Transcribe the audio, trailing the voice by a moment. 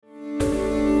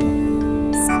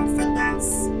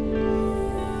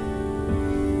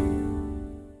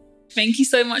Thank you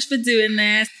so much for doing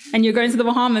this. And you're going to the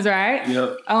Bahamas, right?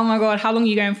 Yep. Oh my God, how long are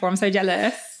you going for? I'm so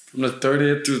jealous. From the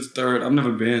 30th to the 3rd. I've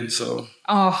never been, so.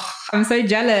 Oh, I'm so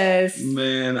jealous.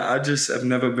 Man, I just have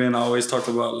never been. I always talked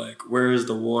about, like, where is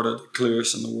the water the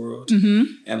clearest in the world? Mm-hmm.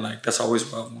 And, like, that's always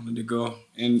where I wanted to go.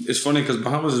 And it's funny because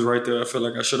Bahamas is right there. I feel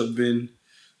like I should have been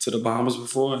to the Bahamas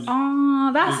before.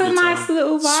 Oh, that's a nice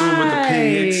little vibe. Swim with the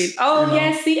pigs. Oh,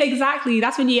 yeah, see, exactly.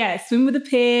 That's when swim with the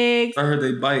pigs. I heard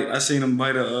they bite. I seen them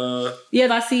bite a...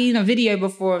 Yeah, I seen a video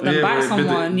before of them bite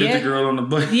someone. Bit the girl on the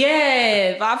butt.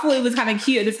 Yeah, but I thought it was kind of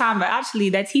cute at the time, but actually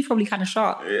their teeth probably kind of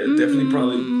sharp. Yeah, definitely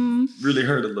probably really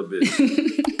hurt a little bit.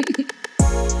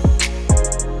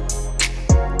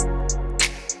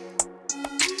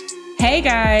 Hey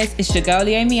guys, it's your girl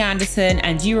Naomi Anderson,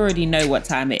 and you already know what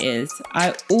time it is.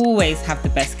 I always have the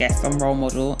best guests on Role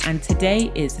Model, and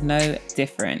today is no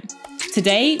different.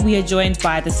 Today, we are joined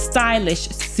by the stylish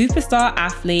superstar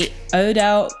athlete,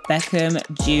 Odell Beckham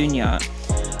Jr.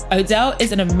 Odell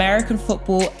is an American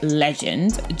football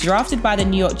legend, drafted by the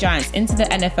New York Giants into the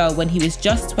NFL when he was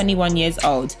just 21 years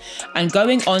old, and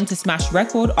going on to smash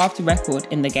record after record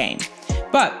in the game.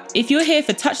 But if you're here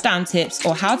for touchdown tips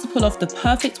or how to pull off the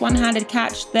perfect one-handed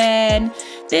catch, then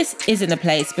this isn't the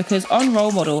place, because on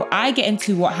Role Model, I get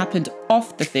into what happened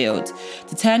off the field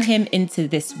to turn him into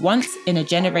this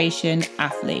once-in-a-generation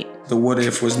athlete. The what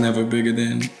if was never bigger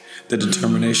than the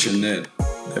determination that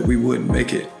we would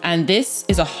make it. And this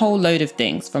is a whole load of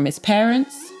things from his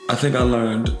parents. I think I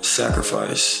learned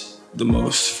sacrifice the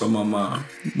most from my mom.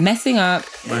 Messing up.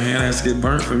 My hand has to get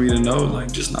burnt for me to know,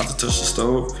 like, just not to touch the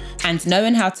stove. And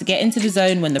knowing how to get into the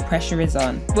zone when the pressure is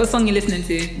on. What song you listening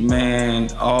to?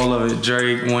 Man, all of it.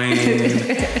 Drake,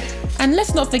 Wayne. And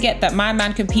let's not forget that my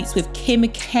man competes with Kim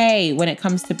K when it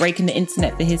comes to breaking the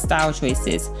internet for his style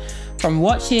choices. From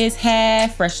watches, hair,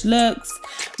 fresh looks,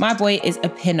 my boy is a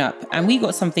pin-up, and we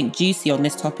got something juicy on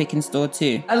this topic in store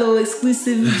too. A little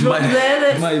exclusive drop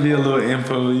there. Might be a little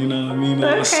info, you know what I mean?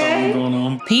 There's something going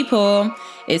on. People,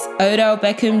 it's Odell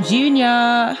Beckham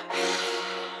Jr.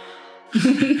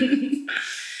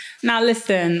 Now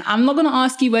listen, I'm not going to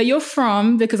ask you where you're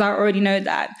from because I already know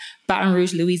that. Baton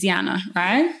Rouge, Louisiana,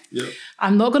 right? Yep.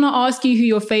 I'm not going to ask you who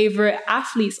your favorite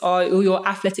athletes are or your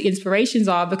athletic inspirations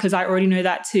are because I already know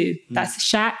that too. That's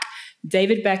Shaq,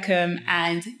 David Beckham,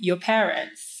 and your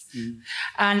parents.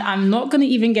 And I'm not going to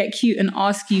even get cute and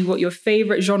ask you what your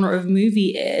favorite genre of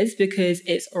movie is because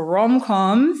it's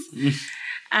rom-coms.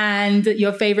 And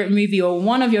your favorite movie or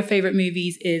one of your favorite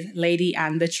movies is Lady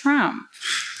and the Tramp.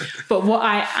 But what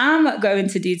I am going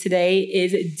to do today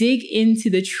is dig into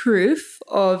the truth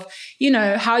of, you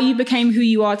know, how you became who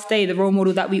you are today, the role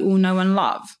model that we all know and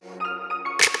love.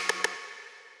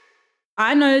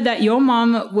 I know that your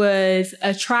mom was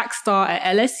a track star at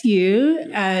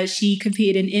LSU. She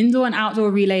competed in indoor and outdoor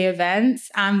relay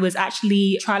events and was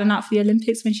actually trialing out for the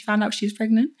Olympics when she found out she was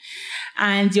pregnant.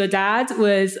 And your dad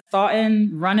was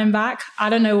starting running back. I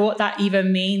don't know what that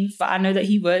even means, but I know that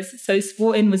he was. So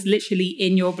sporting was literally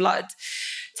in your blood.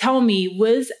 Tell me,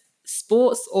 was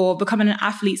sports or becoming an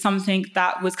athlete something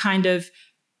that was kind of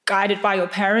guided by your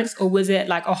parents, or was it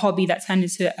like a hobby that turned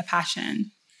into a passion?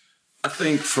 I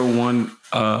think for one,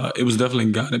 it was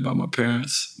definitely guided by my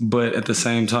parents. But at the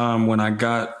same time, when I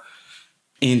got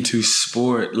into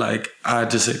sport, like, I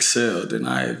just excelled and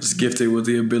I was gifted with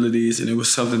the abilities, and it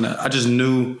was something that I just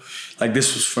knew, like,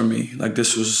 this was for me. Like,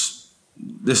 this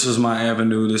was my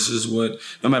avenue. This is what,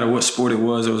 no matter what sport it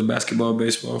was basketball,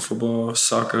 baseball, football,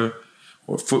 soccer,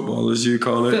 or football as you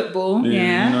call it. Football,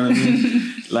 yeah. You know what I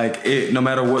mean? Like, no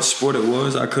matter what sport it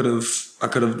was, I could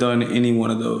have done any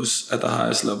one of those at the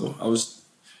highest level. I was,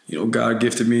 you know, God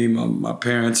gifted me. My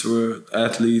parents were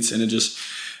athletes, and it just,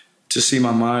 to see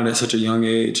my mind at such a young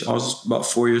age. I was about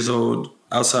 4 years old,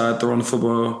 outside throwing the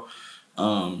football.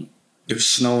 It was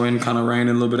snowing, kind of raining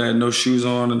a little bit. I had no shoes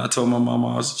on, and I told my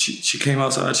mom, she came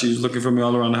outside. She was looking for me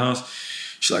all around the house.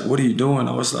 She's like, "What are you doing?"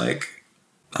 I was like,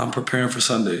 "I'm preparing for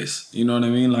Sundays." You know what I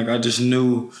mean? Like, I just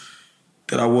knew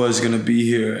that I was going to be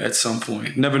here at some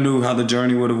point. Never knew how the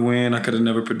journey would have went. I could have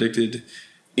never predicted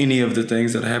any of the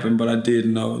things that happened, but I did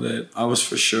know that I was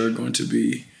for sure going to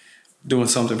be doing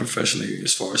something professionally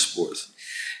as far as sports.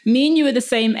 Me and you were the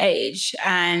same age,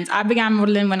 and I began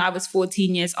modeling when I was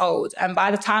 14 years old. And by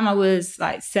the time I was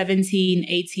like 17,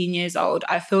 18 years old,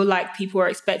 I feel like people were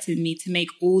expecting me to make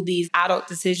all these adult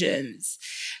decisions.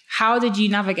 How did you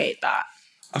navigate that?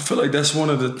 I feel like that's one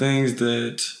of the things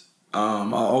that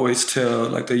I always tell,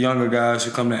 like, the younger guys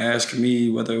who come to ask me,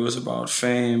 whether it was about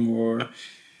fame or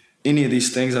any of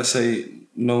these things. I say,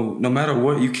 no matter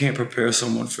what, you can't prepare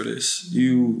someone for this.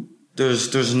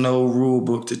 There's no rule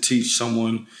book to teach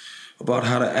someone about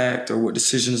how to act or what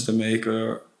decisions to make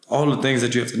or all the things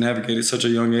that you have to navigate at such a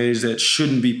young age that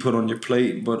shouldn't be put on your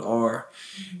plate but are.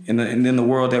 And in the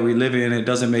world that we live in, it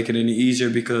doesn't make it any easier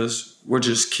because we're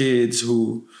just kids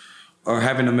who are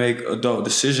having to make adult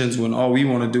decisions when all we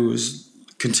want to do is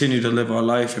continue to live our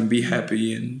life and be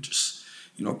happy and just,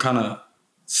 kind of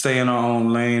stay in our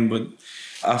own lane. But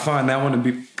I find that one to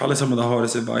be probably some of the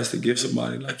hardest advice to give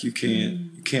somebody. Like you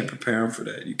can't prepare them for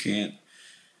that. You can't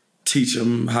teach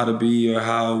them how to be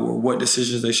or what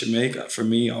decisions they should make. For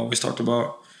me, I always talked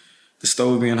about the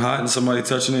stove being hot and somebody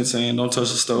touching it saying, don't touch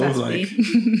the stove. That's like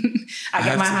me. I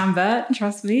get my hand burnt,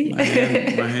 trust me. My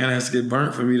hand has to get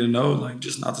burnt for me to know, like,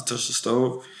 just not to touch the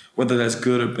stove. Whether that's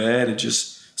good or bad,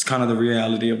 it's kind of the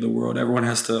reality of the world. Everyone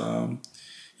has to,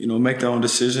 make their own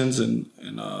decisions and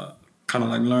kind of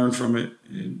like learn from it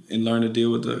and learn to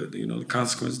deal with the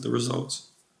consequences, the results.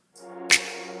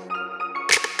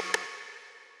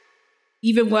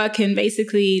 You've been working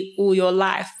basically all your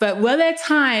life, but were there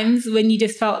times when you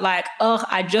just felt like, oh,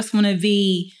 I just want to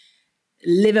be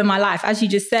living my life? As you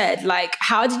just said, like,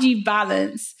 how did you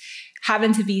balance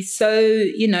having to be so,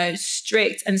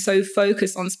 strict and so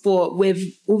focused on sport with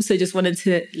also just wanting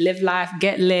to live life,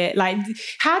 get lit? Like,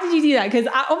 how did you do that? Because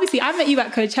I met you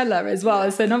at Coachella as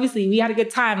well. So obviously we had a good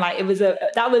time. Like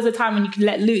that was a time when you could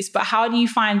let loose. But how do you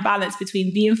find balance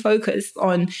between being focused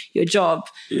on your job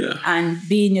and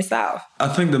being yourself? I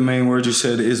think the main word you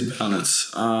said is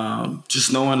balance.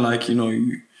 Just knowing like,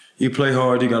 you play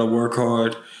hard, you got to work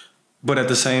hard. But at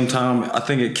the same time, I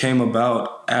think it came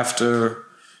about after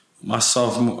my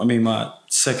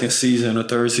second season or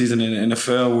third season in the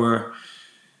NFL where,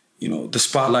 the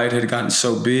spotlight had gotten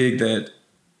so big that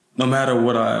no matter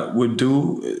what I would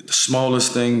do, the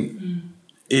smallest thing,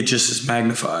 it just is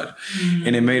magnified.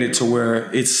 And it made it to where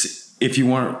if you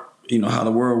weren't, how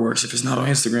the world works, if it's not on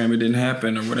Instagram, it didn't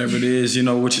happen or whatever it is,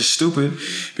 which is stupid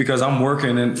because I'm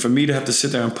working. And for me to have to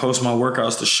sit there and post my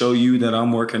workouts to show you that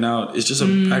I'm working out, it's just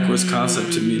a backwards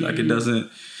concept to me. Like it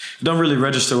don't really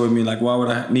register with me. Like, why would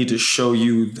I need to show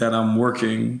you that I'm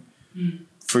working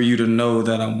for you to know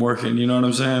that I'm working? You know what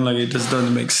I'm saying? Like, it just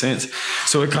doesn't make sense.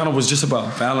 So it kind of was just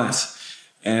about balance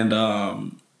and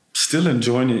still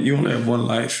enjoying it. You only have one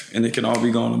life and it can all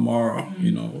be gone tomorrow.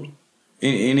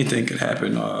 Anything could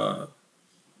happen.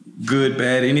 Good,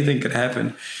 bad, anything could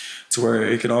happen to where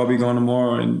it could all be gone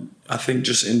tomorrow. And I think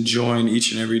just enjoying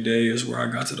each and every day is where I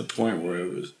got to the point where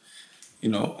it was,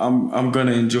 I'm going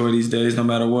to enjoy these days no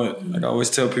matter what. Like I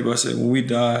always tell people, I say, when we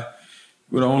die,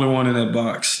 we're the only one in that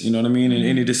box. You know what I mean? And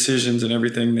any decisions and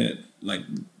everything that, like,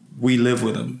 we live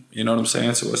with them. You know what I'm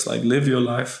saying? So it's like, live your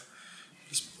life.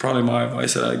 It's probably my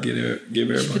advice that I give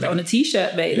everybody. Put that on a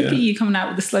t-shirt, mate. Look at you coming out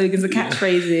with the slogans and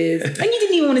catchphrases. And you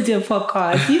didn't even want to do a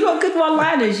podcast. You got good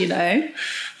one-liners,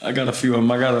 I got a few of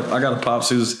them. I got a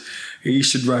pops he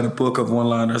should write a book of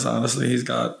one-liners, honestly. He's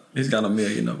got a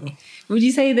million of them. Would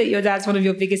you say that your dad's one of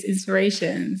your biggest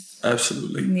inspirations?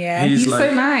 Absolutely. Yeah, he's like,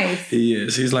 so nice. He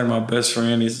is. He's like my best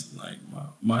friend. He's like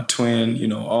my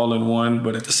twin, all in one.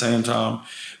 But at the same time,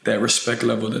 that respect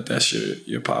level that's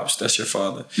your pops, that's your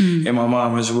father. And my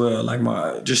mom as well. Like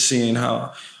just seeing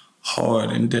how hard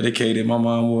and dedicated my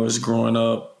mom was growing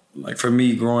up. Like for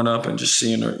me growing up and just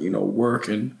seeing her, work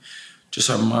and just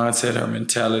her mindset, her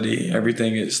mentality,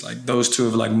 everything is like those two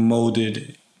have like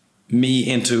molded me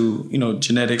into,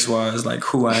 genetics wise, like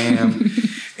who I am.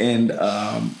 And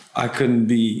I couldn't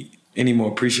be any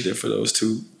more appreciative for those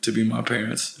two to be my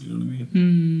parents. You know what I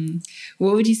mean?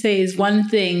 What would you say is one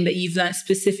thing that you've learned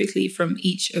specifically from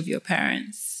each of your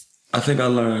parents? I think I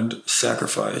learned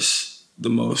sacrifice the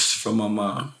most from my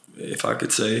mom. If I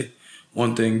could say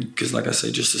one thing, because like I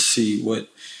say, just to see what,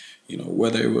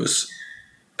 whether it was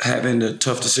having the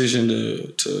tough decision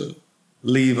to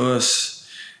leave us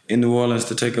in New Orleans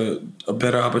to take a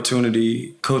better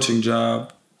opportunity, coaching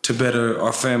job to better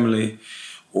our family,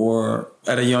 or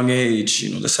at a young age,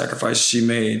 the sacrifices she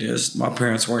made as my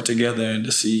parents weren't together and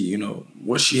to see,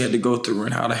 what she had to go through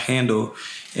and how to handle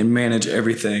and manage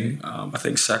everything. I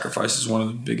think sacrifice is one of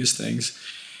the biggest things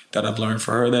that I've learned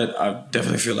for her that I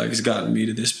definitely feel like has gotten me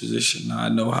to this position. Now I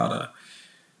know how to,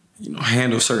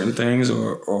 handle certain things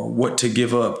or what to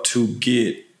give up to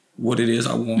get what it is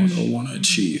I want or want to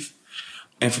achieve.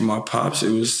 And for my pops,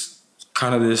 it was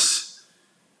kind of this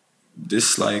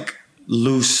like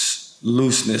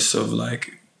looseness of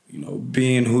like,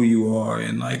 being who you are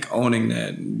and like owning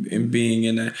that and being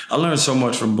in that. I learned so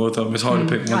much from both of them. It's hard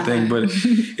to pick one thing, but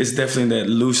it's definitely that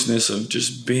looseness of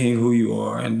just being who you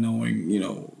are and knowing,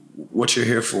 what you're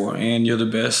here for and you're the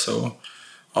best. So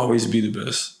always be the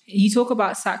best. You talk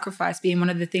about sacrifice being one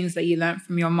of the things that you learned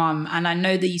from your mom. And I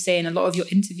know that you say in a lot of your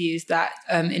interviews that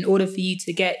in order for you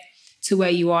to get to where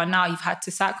you are now, you've had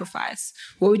to sacrifice.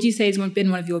 What would you say has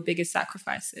been one of your biggest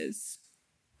sacrifices?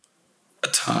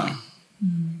 Time.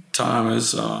 Time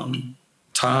is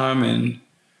time, and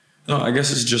no, I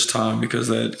guess it's just time, because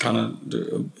that kind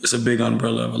of, it's a big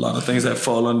umbrella of a lot of things that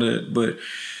fall under it. But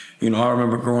I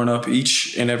remember growing up,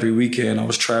 each and every weekend I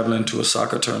was traveling to a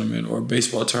soccer tournament or a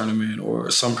baseball tournament or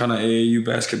some kind of AAU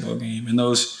basketball game. And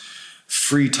those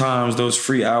free times, those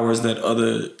free hours that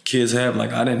other kids have,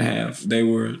 like I didn't have, they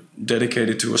were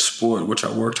dedicated to a sport, which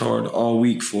I worked hard all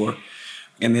week for.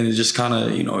 And then it just kind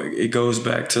of, it goes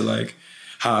back to like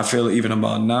how I feel even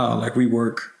about now. Like we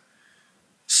work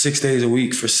 6 days a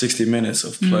week for 60 minutes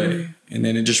of play. And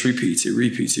then it just repeats.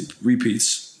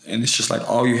 And it's just like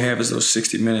all you have is those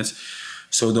 60 minutes.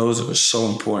 So those are so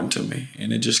important to me.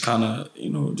 And it just kind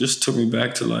of, just took me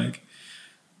back to like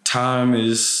time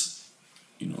is,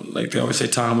 like they always say,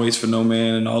 time waits for no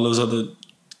man, and all those other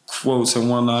quotes and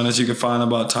one-liners you can find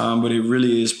about time, but it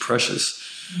really is precious.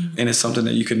 And it's something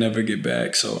that you can never get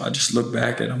back. So I just look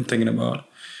back and I'm thinking about,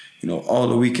 all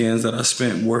the weekends that I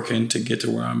spent working to get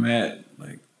to where I'm at.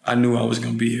 Like I knew I was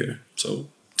going to be here. So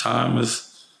time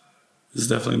is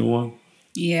definitely the one.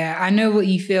 Yeah, I know what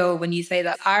you feel when you say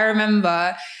that. I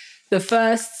remember the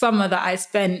first summer that I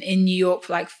spent in New York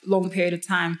for like a long period of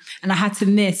time, and I had to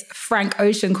miss Frank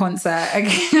Ocean concert.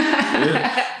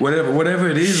 Yeah. Whatever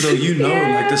it is, though,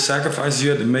 like the sacrifices you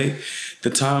had to make, the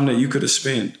time that you could have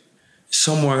spent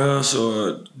somewhere else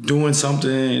or doing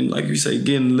something, like you say,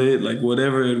 getting lit, like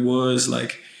whatever it was,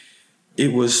 like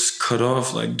it was cut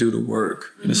off like due to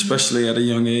work, and especially at a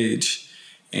young age.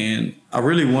 And I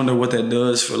really wonder what that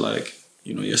does for like,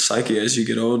 your psyche as you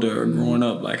get older or growing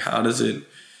up. Like how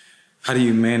do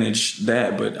you manage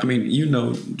that? But I mean,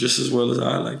 just as well as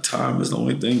I, like time is the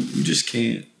only thing, you just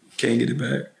can't get it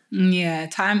back. Yeah,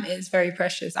 time is very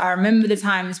precious. I remember the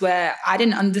times where I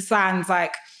didn't understand,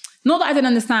 like, not that I didn't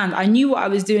understand, I knew what I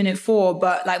was doing it for,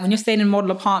 but like when you're staying in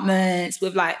model apartments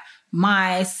with like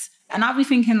mice, and I'd be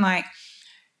thinking like,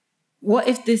 what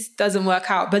if this doesn't work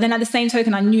out? But then at the same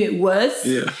token, I knew it was.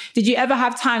 Yeah. Did you ever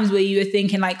have times where you were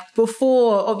thinking like,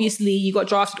 before obviously you got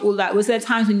drafted, all that, was there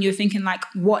times when you were thinking like,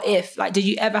 what if? Like, did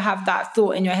you ever have that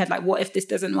thought in your head, like, what if this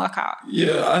doesn't work out?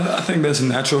 Yeah, I think that's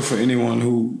natural for anyone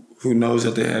who knows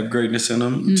that they have greatness in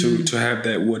them to have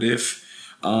that what if.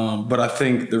 But I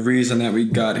think the reason that we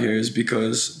got here is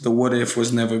because the what if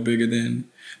was never bigger than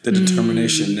the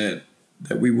determination that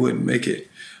we would make it.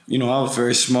 I was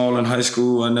very small in high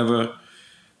school. I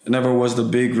never was the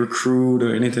big recruit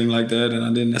or anything like that, and I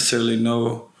didn't necessarily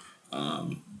know.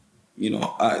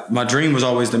 My dream was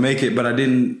always to make it, but I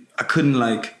couldn't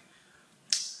like.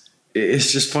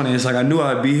 It's just funny. It's like I knew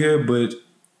I'd be here, but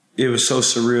it was so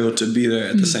surreal to be there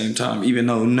at the same time, even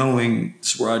though knowing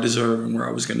it's where I deserve and where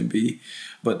I was going to be.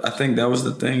 But I think that was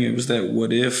the thing. It was that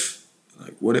what if,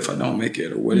 like, what if I don't make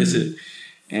it, or what is it?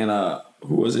 And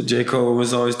who was it? J. Cole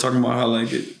was always talking about how like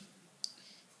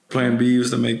plan B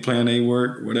was to make plan A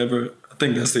work, whatever. I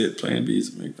think that's it. Plan B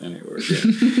is to make plan A work.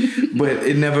 Yeah.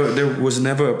 But there was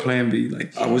never a plan B.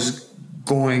 Like I was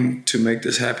going to make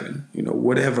this happen.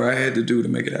 Whatever I had to do to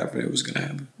make it happen, it was going to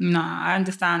happen. No, I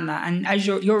understand that. And as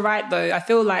you're right though, I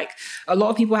feel like a lot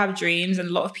of people have dreams and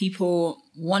a lot of people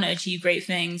want to achieve great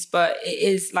things, but it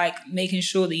is like making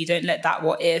sure that you don't let that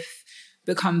what if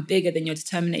become bigger than your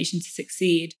determination to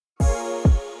succeed.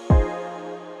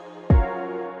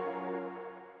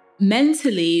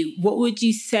 Mentally, what would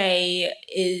you say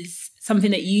is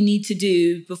something that you need to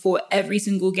do before every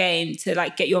single game to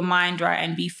like get your mind right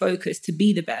and be focused to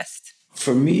be the best?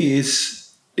 For me,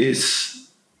 it's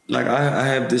like I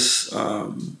have this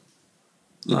not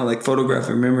like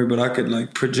photographic memory, but I could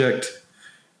like project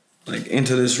like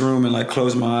into this room and like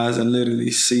close my eyes and literally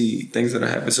see things that are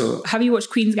happening. So have you watched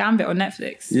Queen's Gambit on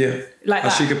Netflix? Yeah, like that.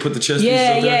 She could put the chess pieces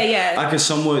up there. Yeah. I could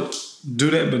somewhat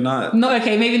do that, but not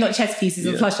okay. Maybe not chess pieces,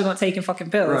 and plus you're not taking fucking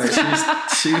pills.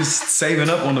 Right, she was saving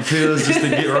up on the pills just to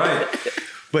get right.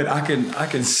 But I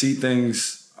can see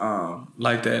things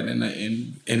like that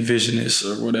and envision this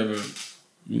or whatever.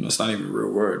 It's not even a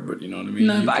real word, but you know what I mean.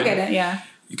 No, but I get it. Yeah.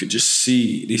 You could just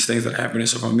see these things that are happening.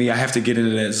 So for me, I have to get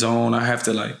into that zone. I have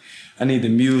to I need the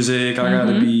music. I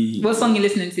gotta be. What song you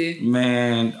listening to?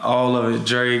 Man, all of it.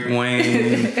 Drake,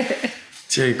 Wayne,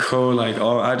 J. Cole. I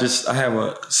have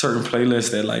a certain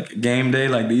playlist that like game day.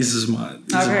 Like these are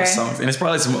my songs, and it's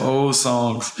probably some old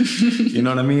songs. You know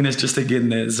what I mean? It's just to get in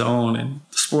that zone. And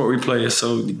the sport we play is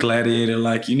so gladiator.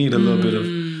 Like you need a little bit of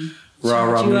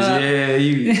rah music.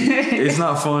 Yeah, it's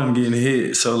not fun getting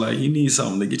hit. So like you need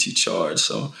something to get you charged.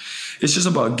 So it's just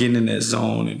about getting in that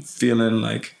zone and feeling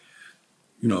like,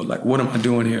 like what am I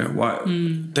doing here? Why?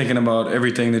 Thinking about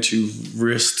everything that you've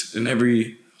risked and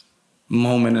every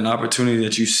moment and opportunity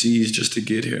that you seize just to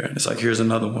get here. And it's like, here's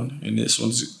another one. And as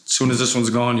soon as this one's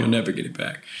gone, you'll never get it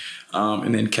back.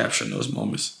 And then capturing those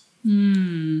moments.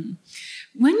 When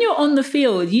you're on the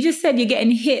field, you just said you're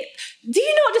getting hit. Do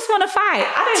you not just want to fight?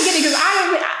 I don't get it, because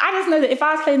I just know that if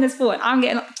I was playing this sport, I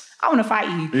want to fight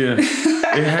you. Yeah,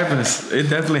 it happens. It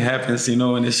definitely happens,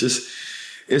 and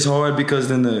it's hard because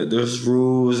then there's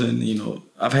rules, and,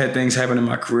 I've had things happen in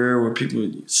my career where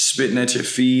people spitting at your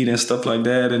feet and stuff like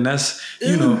that. And that's,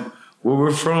 where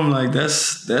we're from, like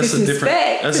that's a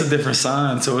different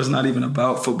sign. So it's not even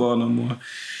about football no more.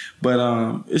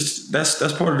 But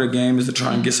that's part of the game, is to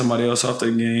try and get somebody else off their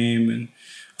game and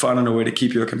finding a way to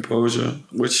keep your composure,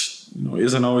 which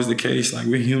isn't always the case. Like,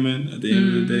 we're human at the end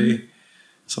of the day.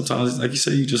 Sometimes, like you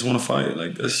say, you just want to fight.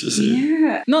 Like, that's just it.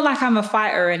 Yeah. Not like I'm a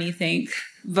fighter or anything,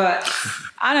 but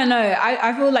I don't know.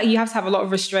 I feel like you have to have a lot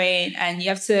of restraint, and you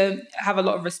have to have a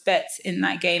lot of respect in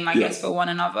that game, I guess, for one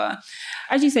another.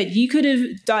 As you said, you could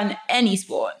have done any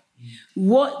sport.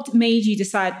 What made you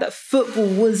decide that football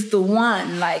was the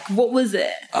one? Like, what was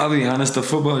it? I'll be honest, the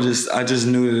football I just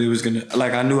knew that it was gonna,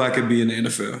 like, I knew I could be in the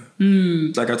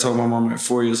NFL. Like I told my mom at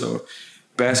 4 years old,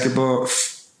 basketball,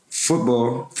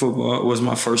 football was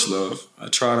my first love. I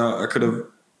tried out, I could have,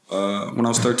 when I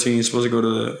was 13, supposed to go to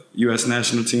the U.S.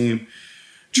 national team,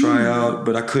 try out,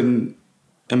 but I couldn't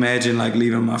imagine, like,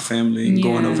 leaving my family and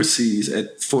going overseas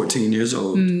at 14 years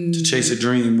old to chase a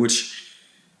dream, which,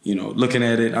 looking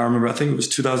at it, I remember, I think it was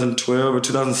 2012 or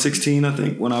 2016, I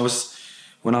think, when I was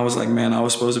like, man, I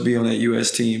was supposed to be on that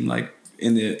U.S. team, like,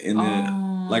 in the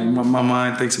like, my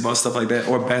mind thinks about stuff like that.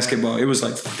 Or basketball. It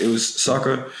was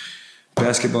soccer,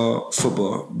 basketball,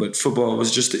 football. But football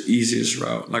was just the easiest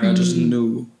route. Like, I just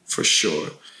knew for sure.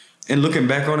 And looking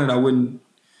back on it, I wouldn't,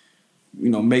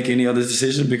 make any other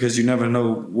decision, because you never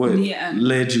know what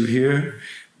led you here.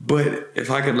 But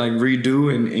if I could, like,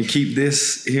 redo and keep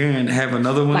this here and have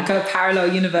another one, like a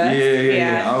parallel universe.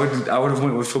 Yeah. I would have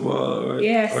went with football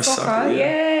or soccer.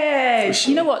 Yeah. Sure.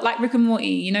 You know what? Like Rick and Morty,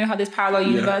 you know how there's parallel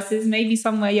universes? Maybe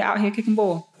somewhere you're out here kicking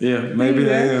ball. Yeah, maybe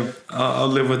I am. I'll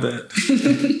live with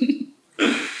that.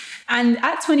 And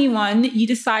at 21, you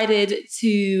decided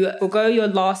to forgo your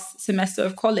last semester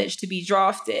of college to be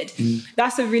drafted.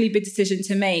 That's a really big decision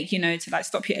to make, to, like,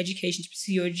 stop your education to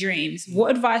pursue your dreams.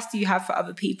 What advice do you have for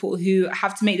other people who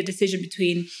have to make the decision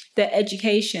between their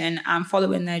education and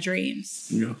following their dreams?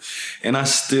 Yeah, and I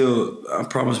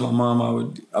promised my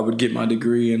mom I would get my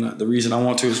degree, and the reason I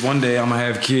want to is one day I'm gonna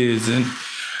have kids, and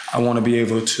I want to be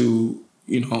able to,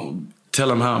 tell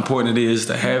them how important it is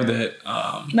to have that.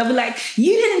 They'll be like,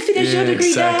 you didn't finish your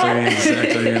degree, Dad.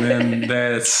 Exactly. And then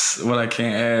that's what I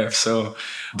can't have. So,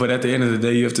 but at the end of the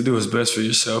day, you have to do what's best for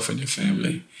yourself and your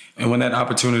family. And when that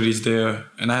opportunity's there,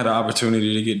 and I had an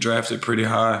opportunity to get drafted pretty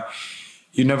high,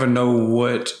 you never know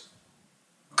what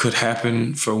could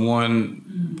happen for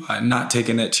one by not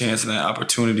taking that chance and that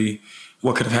opportunity.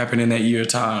 What could have happened in that year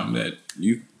time that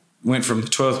you went from the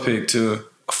 12th pick to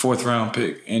a 4th round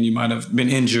pick, and you might have been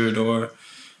injured, or,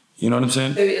 you know what I'm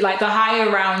saying? So, like, the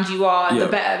higher round you are, the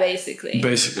better, basically.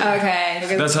 Basically.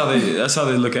 Okay. That's how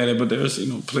they look at it. But there's,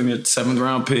 plenty of 7th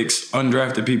round picks,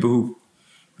 undrafted people who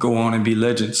go on and be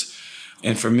legends.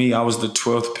 And for me, I was the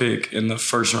 12th pick in the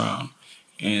 1st round.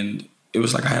 And it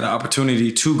was like I had an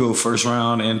opportunity to go 1st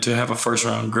round, and to have a 1st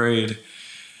round grade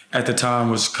at the time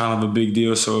was kind of a big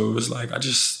deal. So it was like, I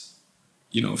just,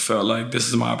 felt like this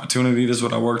is my opportunity. This is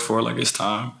what I worked for. Like, it's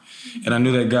time. And I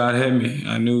knew that God had me.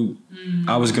 I knew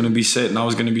I was going to be set, and I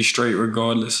was going to be straight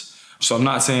regardless. So I'm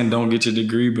not saying don't get your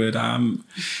degree, but I'm,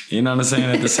 you know what I'm saying?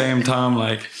 At the same time,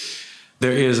 like,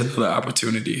 there is another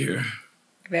opportunity here.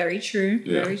 Very true.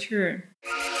 Yeah. Very true.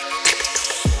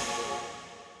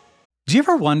 Do you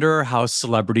ever wonder how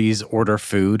celebrities order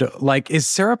food? Like, is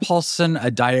Sarah Paulson a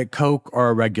Diet Coke or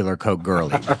a regular Coke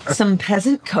girlie? Some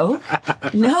peasant Coke?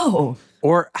 No.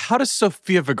 Or how does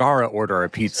Sofia Vergara order a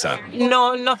pizza?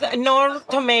 No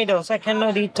tomatoes. I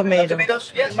cannot eat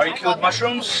tomatoes. Yes. Are you cool with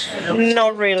mushrooms?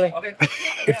 Not really. Okay.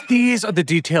 If these are the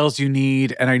details you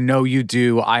need, and I know you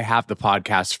do, I have the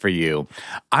podcast for you.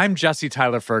 I'm Jesse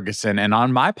Tyler Ferguson, and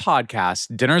on my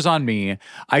podcast, Dinners on Me,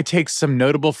 I take some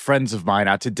notable friends of mine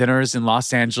out to dinners in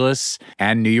Los Angeles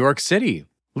and New York City.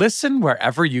 Listen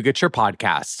wherever you get your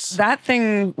podcasts. That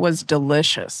thing was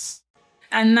delicious.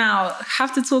 And now,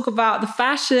 have to talk about the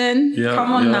fashion.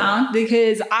 Come on now,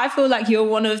 because I feel like you're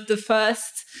one of the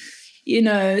first,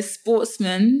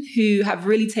 sportsmen who have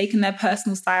really taken their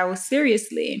personal style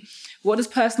seriously. What does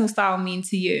personal style mean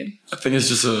to you? I think it's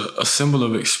just a symbol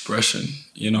of expression,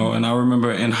 And I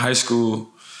remember in high school,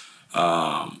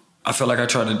 I felt like I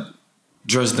tried to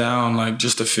dress down like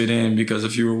just to fit in, because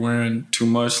if you were wearing too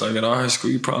much, like at our high school,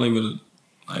 you probably would have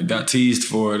like got teased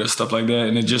for it or stuff like that.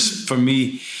 And it just, for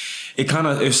me,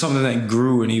 it's something that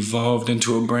grew and evolved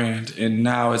into a brand. And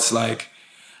now it's like,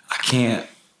 I can't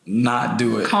not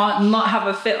do it. Can't not have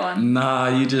a fit on. Nah,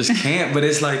 you just can't. But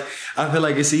it's like, I feel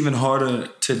like it's even harder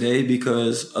today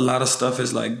because a lot of stuff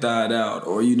is like died out,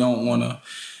 or you don't want to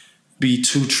be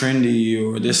too trendy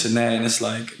or this and that. And it's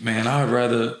like, man, I would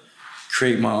rather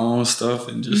create my own stuff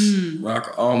and just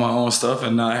rock all my own stuff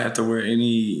and not have to wear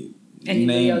any Anybody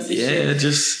name. else's Yeah, shit.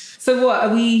 just. So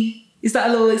what, is that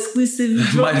a little exclusive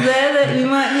drop there that we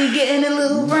might be getting a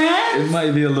little brand? It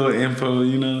might be a little info,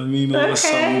 you know what I mean? A little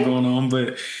something going on.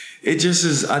 But it just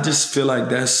is, I just feel like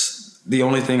that's the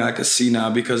only thing I could see now,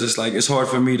 because it's like, it's hard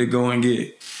for me to go and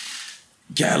get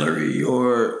Gallery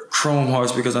or Chrome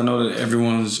Hearts because I know that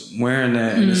everyone's wearing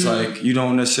that. And it's like, you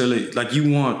don't necessarily, like,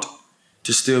 you want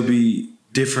to still be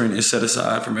different and set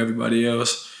aside from everybody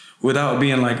else without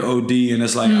being like OD. And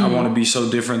it's like, I want to be so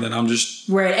different that I'm just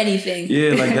wearing anything.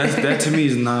 Yeah, like that to me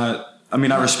is not, I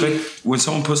mean, I respect when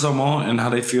someone puts something on and how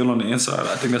they feel on the inside.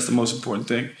 I think that's the most important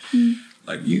thing.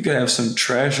 Like, you can have some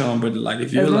trash on, but like,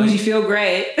 if you're as long like, as you feel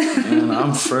great. man,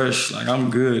 I'm fresh, like I'm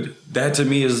good. That to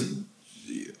me is,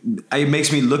 it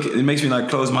makes me like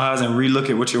close my eyes and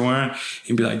re-look at what you're wearing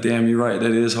and be like, damn, you're right,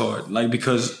 that is hard. Like,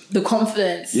 because the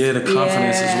confidence. Yeah, the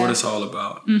confidence is what it's all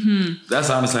about. That's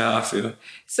honestly how I feel.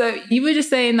 So you were just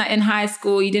saying that in high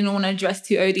school you didn't want to dress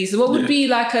too OD. So what would be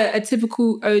like a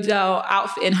typical Odell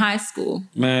outfit in high school?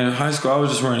 Man, in high school I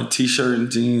was just wearing a t-shirt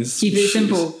and jeans. Keep it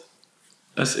simple.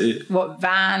 That's it. What,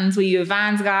 Vans? Were you a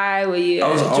Vans guy? Were you a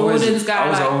Jordans Jordans guy? I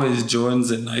was always Jordans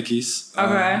and Nikes.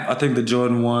 Okay. I think the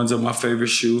Jordan 1s are my favorite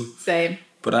shoe. Same.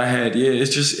 But I had,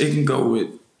 it's just, it can go with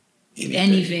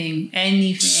anything.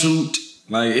 Suit.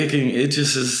 Like, it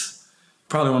just is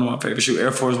probably one of my favorite shoes.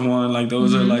 Air Force One, like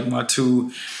those are like my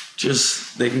two,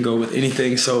 just, they can go with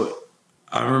anything. So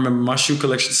I remember my shoe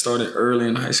collection started early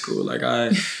in high school. Like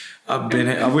I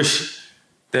wish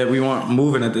that we weren't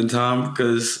moving at the time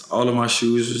because all of my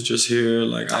shoes was just here.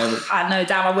 Like I know,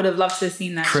 damn, I would have loved to have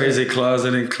seen that. Crazy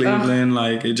closet in Cleveland.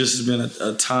 Like, it just has been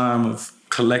a time of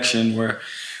collection where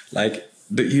like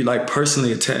you like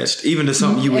personally attached, even to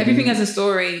something you everything has a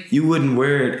story. You wouldn't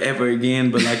wear it ever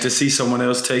again, but like to see someone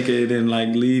else take it and like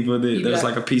leave with it, there's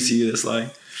like a piece of you that's like,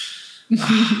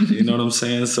 you know what I'm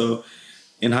saying? So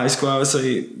in high school, I would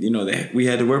say, we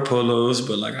had to wear polos,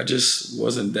 but like I just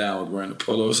wasn't down with wearing a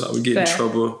polo, so I would get in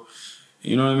trouble.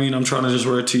 You know what I mean? I'm trying to just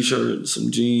wear a t-shirt, some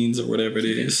jeans, or whatever it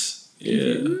is.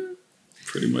 Yeah,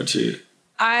 pretty much it.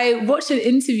 I watched an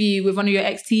interview with one of your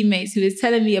ex-teammates who was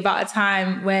telling me about a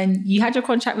time when you had your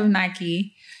contract with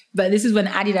Nike, but this is when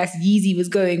Adidas Yeezy was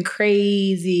going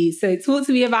crazy. So talk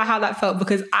to me about how that felt,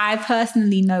 because I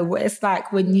personally know what it's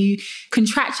like when you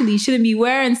contractually shouldn't be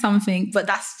wearing something, but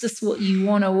that's just what you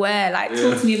want to wear. Like,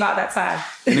 talk to me about that time.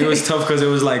 And it was tough because it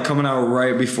was like coming out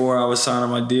right before I was signing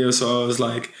my deal. So I was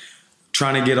like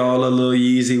trying to get all the little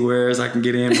Yeezy wears I can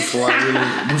get in before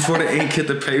the ink hit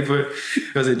the paper.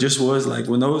 Because it just was like,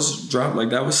 when those dropped, like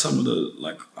that was some of the,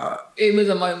 like... it was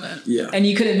a moment. Yeah. And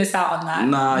you couldn't miss out on that.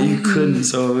 Nah, you couldn't.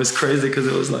 So it was crazy because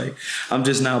it was like, I'm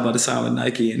just now about to sign with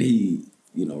Nike and he,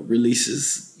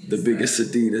 releases the biggest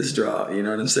Adidas drop. You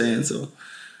know what I'm saying? So,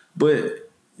 but...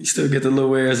 you still get the little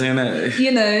wears in that.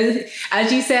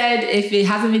 As you said, if it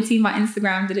hasn't been seen by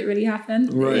Instagram, did it really happen?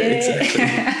 Right,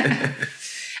 exactly.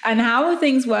 And how are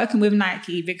things working with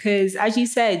Nike? Because as you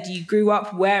said, you grew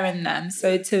up wearing them.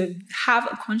 So to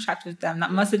have a contract with them,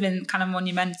 that must have been kind of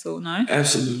monumental, no?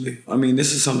 Absolutely. I mean,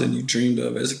 this is something you dreamed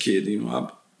of as a kid.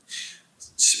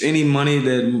 Any money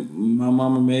that my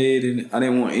mama made, and I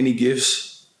didn't want any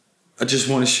gifts. I just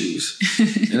wanted shoes.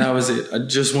 And that was it. I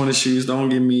just wanted shoes. Don't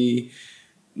give me...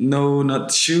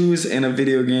 not shoes and a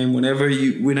video game. Whenever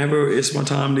it's my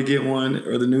time to get one,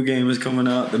 or the new game is coming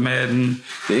out, the Madden,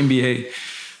 the NBA,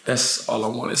 that's all I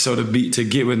wanted. So to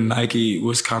get with Nike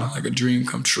was kind of like a dream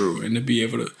come true, and to be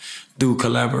able to do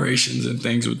collaborations and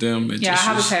things with them. I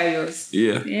have a pair of yours.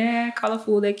 Yeah. Yeah,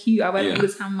 colorful. They're cute. I wear them all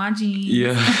the time. My jeans.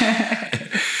 Yeah.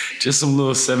 Just some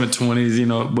little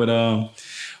 720s, But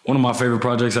one of my favorite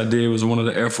projects I did was one of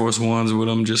the Air Force Ones with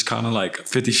them, just kind of like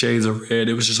 50 Shades of Red.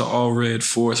 It was just an all red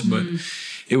Force, but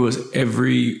it was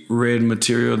every red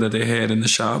material that they had in the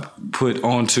shop put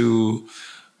onto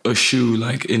a shoe,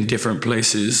 like in different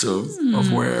places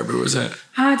of wherever it was at.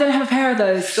 I don't have a pair of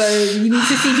those, so you need to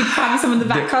see if you can find me some in the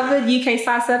back covered. UK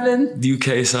size 7.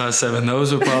 UK size 7.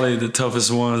 Those were probably the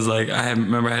toughest ones. Like I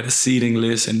remember I had a seating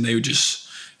list, and they just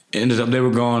ended up, they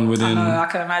were gone within. I know, I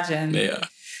can imagine. Yeah.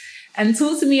 And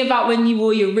talk to me about when you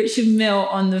wore your Richard Mille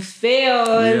on the field.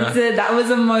 Yeah. That was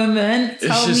a moment.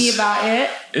 Tell me about it.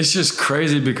 It's just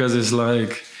crazy because it's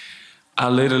like, I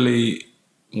literally,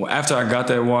 after I got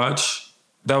that watch,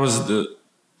 that was the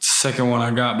second one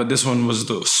I got, but this one was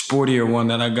the sportier one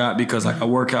that I got because like I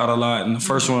work out a lot. And the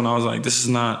first one, I was like, this is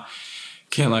not,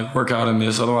 can't like work out in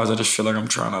this. Otherwise, I just feel like I'm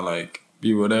trying to like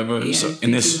be whatever. Yeah, so,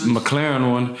 and this McLaren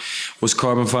one was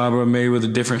carbon fiber made with a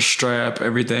different strap,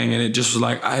 everything. And it just was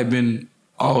like, I had been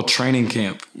all training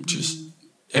camp, just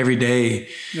every day,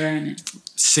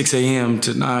 6 a.m.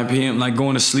 to 9 p.m., like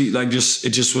going to sleep, like just, it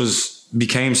just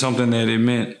became something that it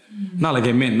meant, not like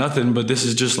it meant nothing, but this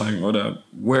is just like what I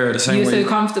wear the same way. You're so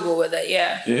comfortable with it,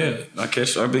 yeah. Yeah,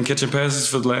 I've been catching passes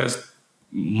for the last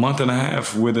month and a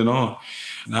half with it on.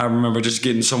 And I remember just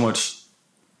getting so much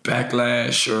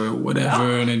backlash or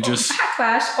whatever, and it just...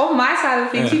 Backlash? On my side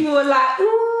of things, people were like,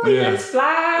 ooh, yes,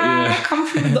 fly, come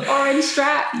through with the orange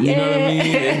strap, yeah. You know what I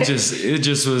mean? It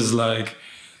just was like,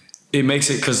 it makes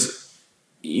it, because,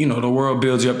 you know, the world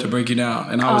builds you up to break you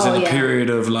down. And I was in a period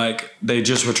of like, they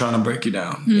just were trying to break you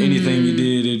down. Anything you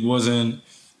did, it wasn't,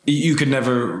 you could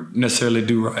never necessarily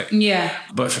do right. Yeah.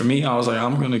 But for me, I was like,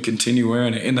 I'm going to continue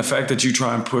wearing it. And the fact that you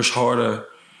try and push harder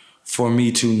for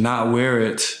me to not wear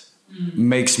it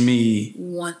makes me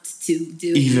want to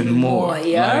do even more.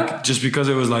 Yeah. Like, just because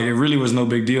it was like, it really was no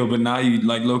big deal, but now you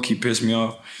like low-key piss me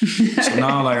off. So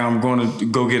now like I'm going to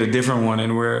go get a different one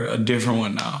and wear a different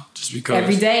one now. Just because.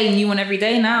 Every day, new one every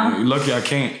day now. Lucky I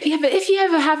can't. Yeah, but if you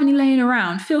ever have any laying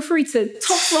around, feel free to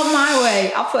toss one my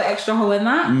way. I'll put extra hole in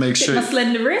that. Make sure. My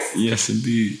slender wrist. Yes,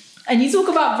 indeed. And you talk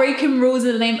about breaking rules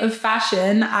in the name of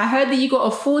fashion. I heard that you got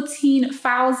a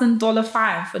 $14,000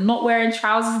 fine for not wearing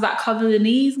trousers that cover the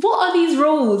knees. What are these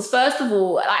rules? First of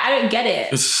all, like, I don't get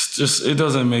it. It's just, it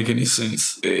doesn't make any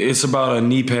sense. It's about a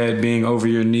knee pad being over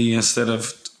your knee instead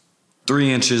of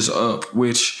 3 inches up,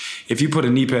 which if you put a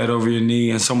knee pad over your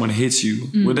knee and someone hits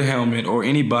you with a helmet or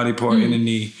any body part in the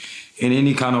knee in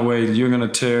any kind of way, you're going to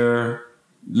tear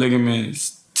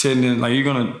ligaments, tendon, like you're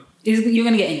going to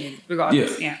get injured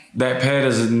regardless. Yeah. That pad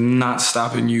is not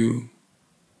stopping you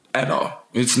at all.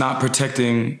 It's not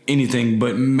protecting anything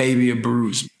but maybe a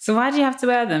bruise. So why do you have to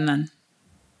wear them then?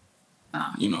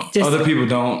 You know, other people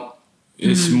don't.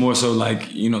 It's more so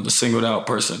like, you know, the singled out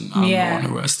person. I'm the one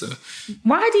who has to.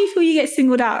 Why do you feel you get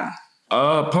singled out?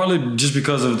 Partly just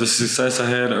because of the success I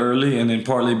had early, and then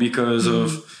partly because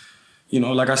of, you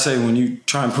know, like I say, when you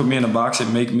try and put me in a box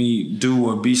and make me do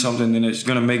or be something, then it's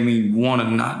going to make me want to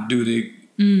not do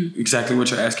exactly what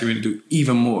you're asking me to do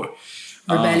even more.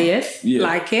 Rebellious,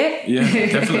 like it. Yeah,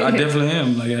 definitely. I definitely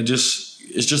am. Like,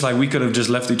 it's just like we could have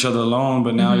just left each other alone,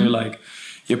 but now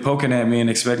you're poking at me and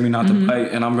expect me not to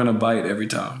bite, and I'm going to bite every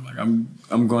time. Like,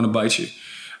 I'm going to bite you.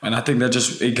 And I think that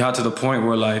it got to the point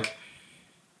where like,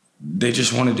 they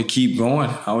just wanted to keep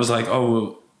going. I was like, oh,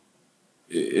 well,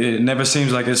 it never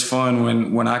seems like it's fun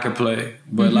when I can play.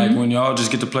 But like when y'all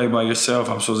just get to play by yourself,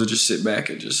 I'm supposed to just sit back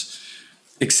and just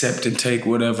accept and take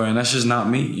whatever. And that's just not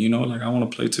me, you know? Like I want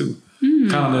to play too.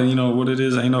 Kind of, you know, what it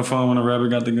is. Ain't no fun when a rabbit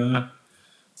got the gun.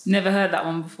 Never heard that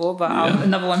one before, but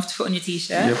another one to put on your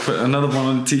t-shirt. Yeah, put another one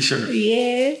on the t-shirt.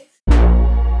 Yeah.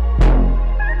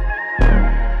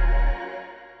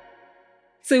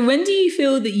 So when do you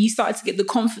feel that you started to get the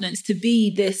confidence to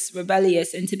be this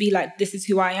rebellious and to be like, this is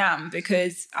who I am?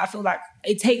 Because I feel like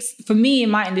it takes, for me in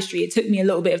my industry, it took me a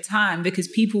little bit of time because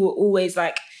people were always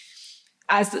like,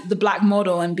 as the black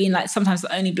model and being like sometimes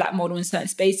the only black model in certain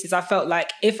spaces, I felt like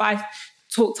if I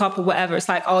talked up or whatever, it's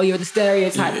like, oh, you're the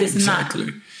stereotype, this and that.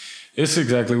 It's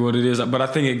exactly what it is. But I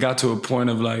think it got to a point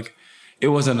of like,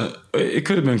 it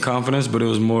could have been confidence, but it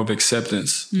was more of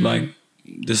acceptance. Like,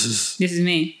 this is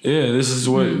me. Yeah, this is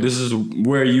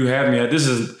where you have me at.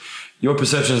 Your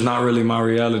perception is not really my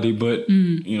reality, but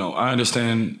you know, I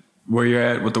understand where you're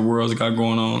at, what the world's got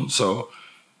going on. So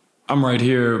I'm right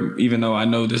here, even though I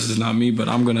know this is not me, but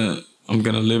I'm gonna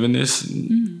live in this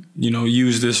and, you know,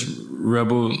 use this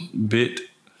rebel bit,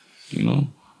 you know,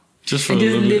 just for a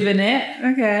little bit. Live in it.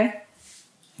 Okay.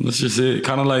 That's just it.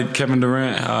 Kind of like Kevin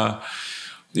Durant,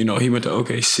 you know, he went to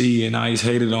OKC and now he's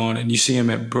hated on, and you see him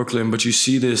at Brooklyn, but you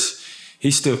see this,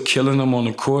 he's still killing them on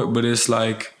the court, but it's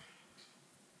like,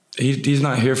 he's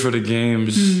not here for the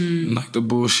games and like the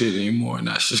bullshit anymore. And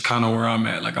that's just kind of where I'm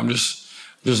at. Like, I'm just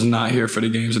not here for the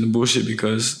games and the bullshit,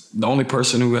 because the only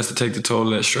person who has to take the toll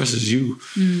of that stress is you.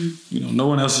 You know, no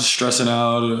one else is stressing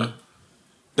out. Or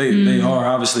they are,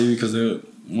 obviously, because they're the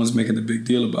ones making the big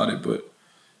deal about it, but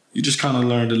you just kind of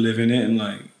learn to live in it and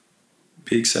like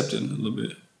be accepting a little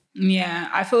bit. Yeah,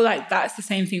 I feel like that's the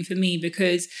same thing for me,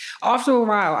 because after a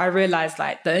while, I realized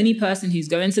like the only person who's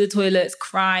going to the toilets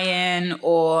crying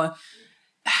or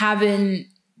having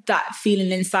that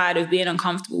feeling inside of being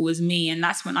uncomfortable was me. And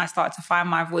that's when I started to find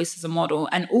my voice as a model.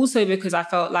 And also because I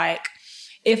felt like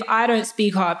if I don't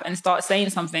speak up and start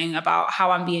saying something about how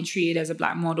I'm being treated as a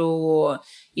Black model, or,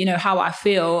 you know, how I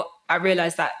feel, I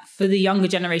realized that for the younger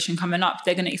generation coming up,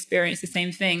 they're going to experience the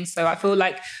same thing. So I feel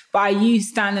like by you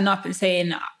standing up and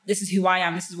saying, this is who I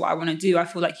am, this is what I want to do, I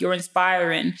feel like you're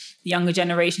inspiring the younger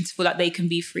generation to feel like they can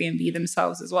be free and be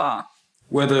themselves as well.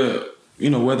 Whether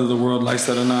the world likes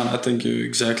that or not, I think you're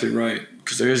exactly right.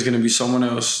 Because there is going to be someone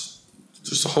else,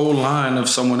 just a whole line of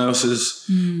someone else's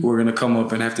who are going to come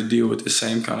up and have to deal with the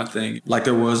same kind of thing. Like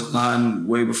there was a line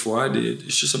way before I did.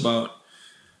 It's just about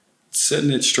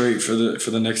setting it straight for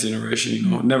the next generation. You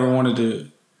know, never wanted to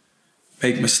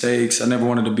make mistakes. I never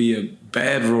wanted to be a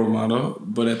bad role model.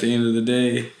 But at the end of the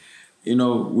day, you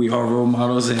know, we are role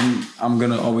models, and I'm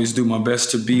going to always do my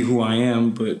best to be who I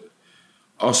am, but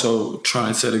also try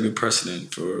and set a good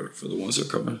precedent for the ones that are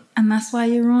coming. And that's why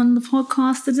you're on the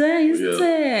podcast today, isn't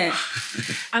it?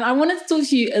 And I wanted to talk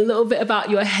to you a little bit about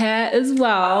your hair as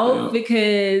well,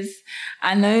 because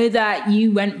I know that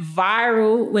you went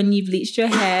viral when you bleached your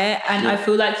hair, and I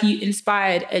feel like you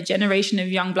inspired a generation of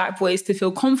young Black boys to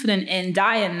feel confident in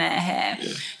dyeing their hair.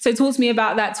 Yeah. So talk to me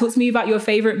about that. Talk to me about your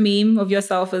favorite meme of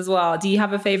yourself as well. Do you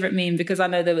have a favorite meme? Because I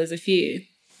know there was a few.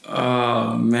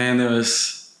 Oh, man,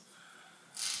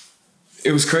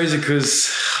 it was crazy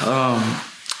because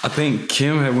I think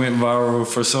Kim had went viral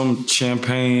for some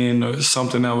champagne or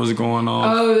something that was going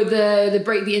on. Oh, the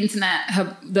Break the Internet,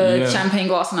 champagne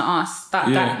glass on the ass.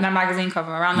 That magazine cover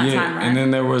around that time, right? And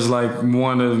then there was like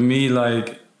one of me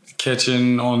like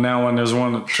catching on that one. There's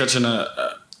one catching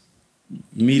a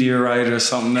meteorite or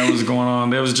something that was going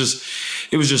on. It was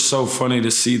just so funny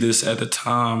to see this at the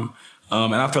time.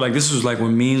 And I feel like this was like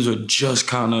when memes were just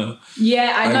kind of...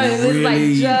 Yeah, I know. It was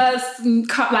really,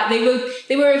 like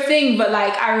they were a thing, but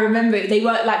like I remember they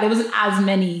weren't like, there wasn't as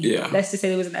many. Yeah. Let's just say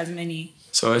there wasn't as many.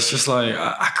 So it's just like,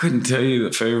 I couldn't tell you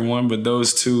the favorite one, but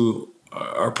those two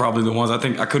are probably the ones. I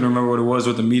think I couldn't remember what it was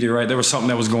with the meteorite. There was something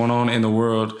that was going on in the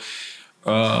world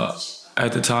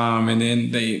at the time, and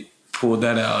then they pulled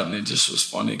that out, and it just was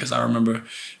funny because I remember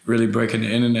really breaking the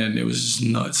internet, and it was just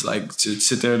nuts. Like to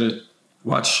sit there to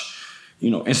watch... You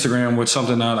know, Instagram was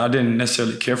something that I didn't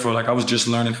necessarily care for. Like, I was just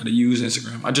learning how to use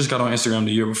Instagram. I just got on Instagram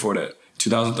the year before that,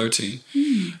 2013.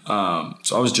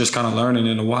 So I was just kind of learning,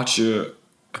 and to watch your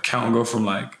account go from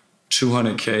like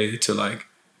 200K to like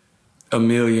 1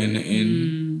 million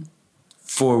in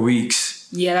 4 weeks.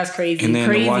 Yeah, that's crazy. And then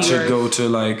crazy to watch growth. it go to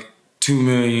like 2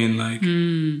 million, like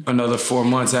another 4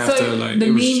 months after. So like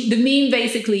the meme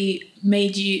basically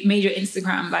made your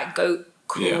Instagram like go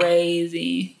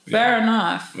crazy. Yeah. Fair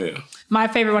enough. Yeah. My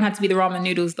favorite one had to be the ramen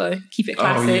noodles, though. Keep it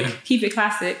classic. Oh, yeah. Keep it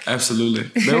classic. Absolutely.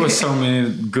 There were so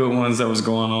many good ones that was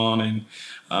going on,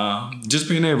 and just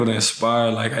being able to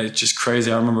inspire, like, it's just crazy.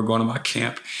 I remember going to my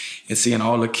camp and seeing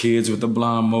all the kids with the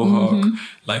blonde mohawk.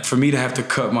 Like, for me to have to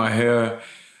cut my hair,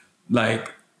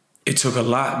 like, it took a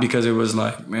lot because it was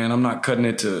like, man, I'm not cutting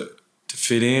it to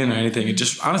fit in or anything. It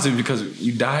just, honestly, because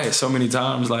you dye it so many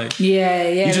times, like, you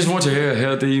just want your hair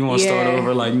healthy. You want to start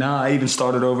over. Like, I even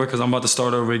started over because I'm about to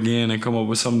start over again and come up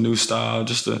with some new style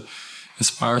just to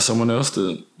inspire someone else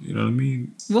to, you know what I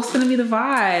mean? What's going to be the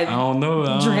vibe? I don't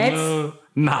know. Dreads?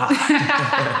 Nah.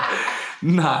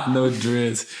 No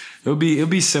dreads. It'll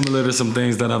be similar to some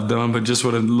things that I've done, but just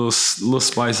with a little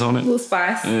spice on it. A little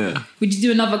spice? Yeah. Would you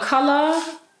do another color?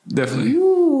 Definitely.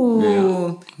 Ooh.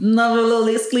 Yeah. Another little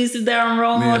exclusive there on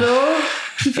Role Model.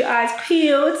 Keep your eyes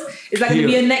peeled. Is that going to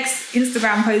be your next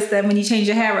Instagram post then when you change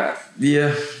your hair up?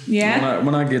 Yeah. Yeah?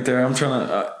 When I get there, I'm trying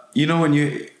to...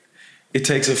 it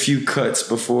takes a few cuts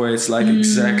before it's like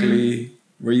exactly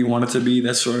where you want it to be.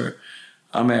 That's where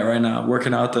I'm at right now.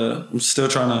 Working out I'm still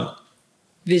trying to...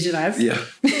 Visualize? Yeah.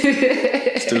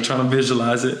 Still trying to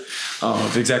visualize it.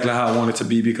 Of exactly how I want it to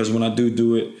be, because when I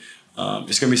do it,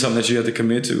 it's going to be something that you have to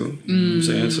commit to. You know what I'm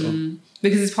saying? So,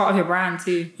 because it's part of your brand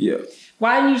too. Yeah.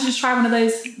 Why don't you just try one of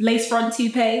those lace front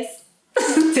toupees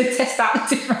to test out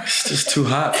the difference? It's just too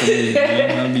hot for me.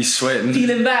 I'll be sweating.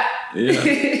 Peeling back. Yeah.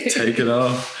 Take it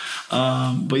off.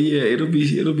 But yeah, it'll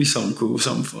be something cool,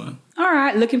 something fun. All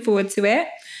right. Looking forward to it.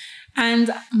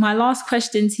 And my last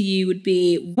question to you would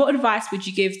be, what advice would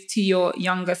you give to your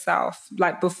younger self?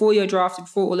 Like before you're drafted,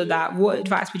 before all of that, what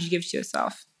advice would you give to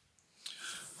yourself?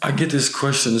 I get this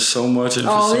question so much. And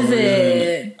is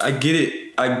it? I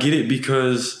get it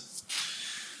because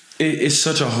it's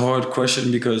such a hard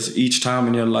question, because each time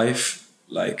in your life,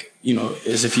 like, you know,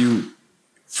 as if you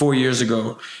 4 years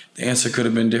ago, the answer could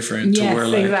have been different to where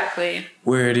like exactly.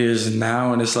 where it is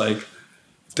now. And it's like,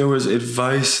 if there was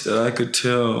advice that I could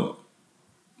tell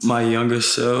my younger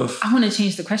self. I want to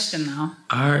change the question now.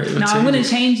 All right. No, I'm going to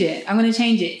change it.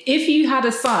 If you had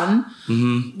a son,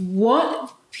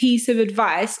 what piece of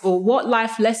advice or what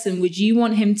life lesson would you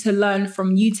want him to learn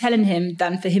from you telling him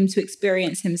than for him to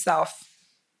experience himself?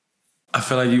 I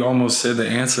feel like you almost said the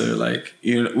answer, like,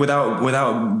 you know,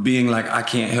 without being like, I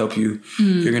can't help you.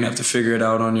 You're gonna have to figure it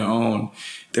out on your own.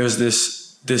 There's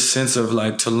this sense of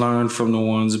like to learn from the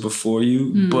ones before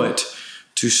you, but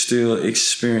to still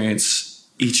experience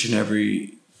each and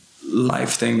every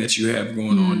life thing that you have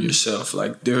going on yourself.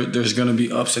 Like there's gonna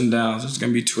be ups and downs. There's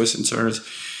gonna be twists and turns.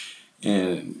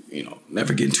 And, you know,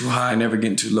 never getting too high, never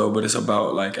getting too low. But it's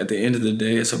about, like, at the end of the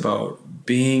day, it's about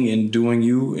being and doing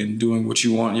you and doing what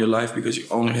you want in your life, because you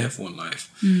only have one life.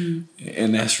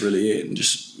 And that's really it. And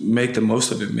just make the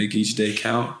most of it. Make each day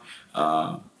count.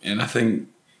 And I think,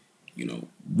 you know,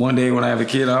 one day when I have a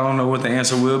kid, I don't know what the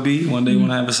answer will be. One day when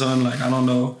I have a son, like, I don't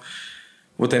know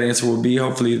what that answer will be.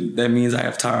 Hopefully that means I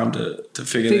have time to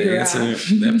figure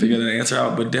that answer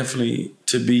out. But definitely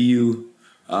to be you,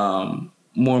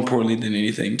 more importantly than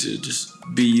anything, to just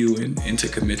be you and to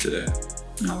commit to that.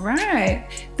 All right.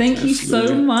 Thank you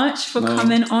so much for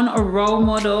coming on A Role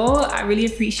Model. I really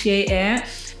appreciate it.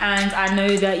 And I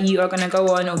know that you are going to go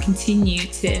on or continue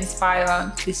to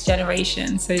inspire this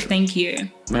generation. So thank you.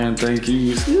 Man, thank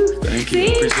you. Thank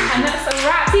you. See? And that's a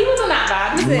wrap. He wasn't that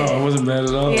bad, was it? No, it wasn't bad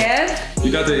at all. Yeah?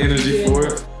 You got the energy for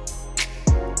it.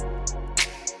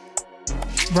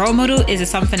 Role Model is a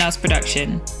Something Else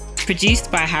production.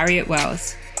 Produced by Harriet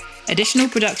Wells. Additional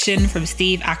production from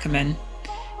Steve Ackerman.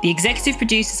 The executive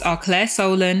producers are Claire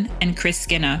Solon and Chris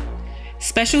Skinner.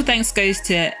 Special thanks goes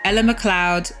to Ella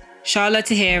McLeod, Charlotte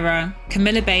Tahira,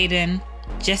 Camilla Baden,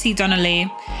 Jesse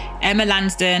Donnelly, Emma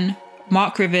Lansden,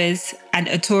 Mark Rivers, and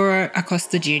Arturo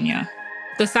Acosta Jr.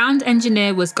 The sound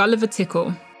engineer was Gulliver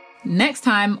Tickle. Next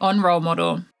time on Role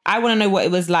Model. I want to know what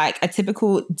it was like, a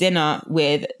typical dinner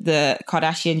with the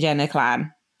Kardashian-Jenner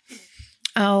clan.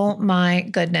 Oh my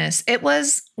goodness. It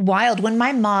was wild. When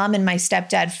my mom and my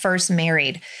stepdad first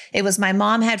married, it was my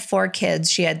mom had 4 kids.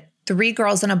 She had 3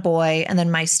 girls and a boy. And then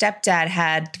my stepdad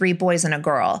had 3 boys and a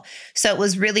girl. So it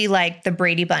was really like the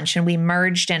Brady Bunch, and we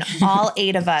merged, and all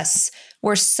 8 of us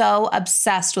were so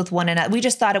obsessed with one another. We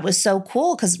just thought it was so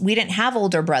cool because we didn't have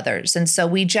older brothers. And so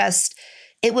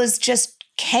it was just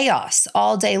chaos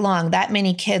all day long, that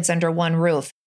many kids under one roof.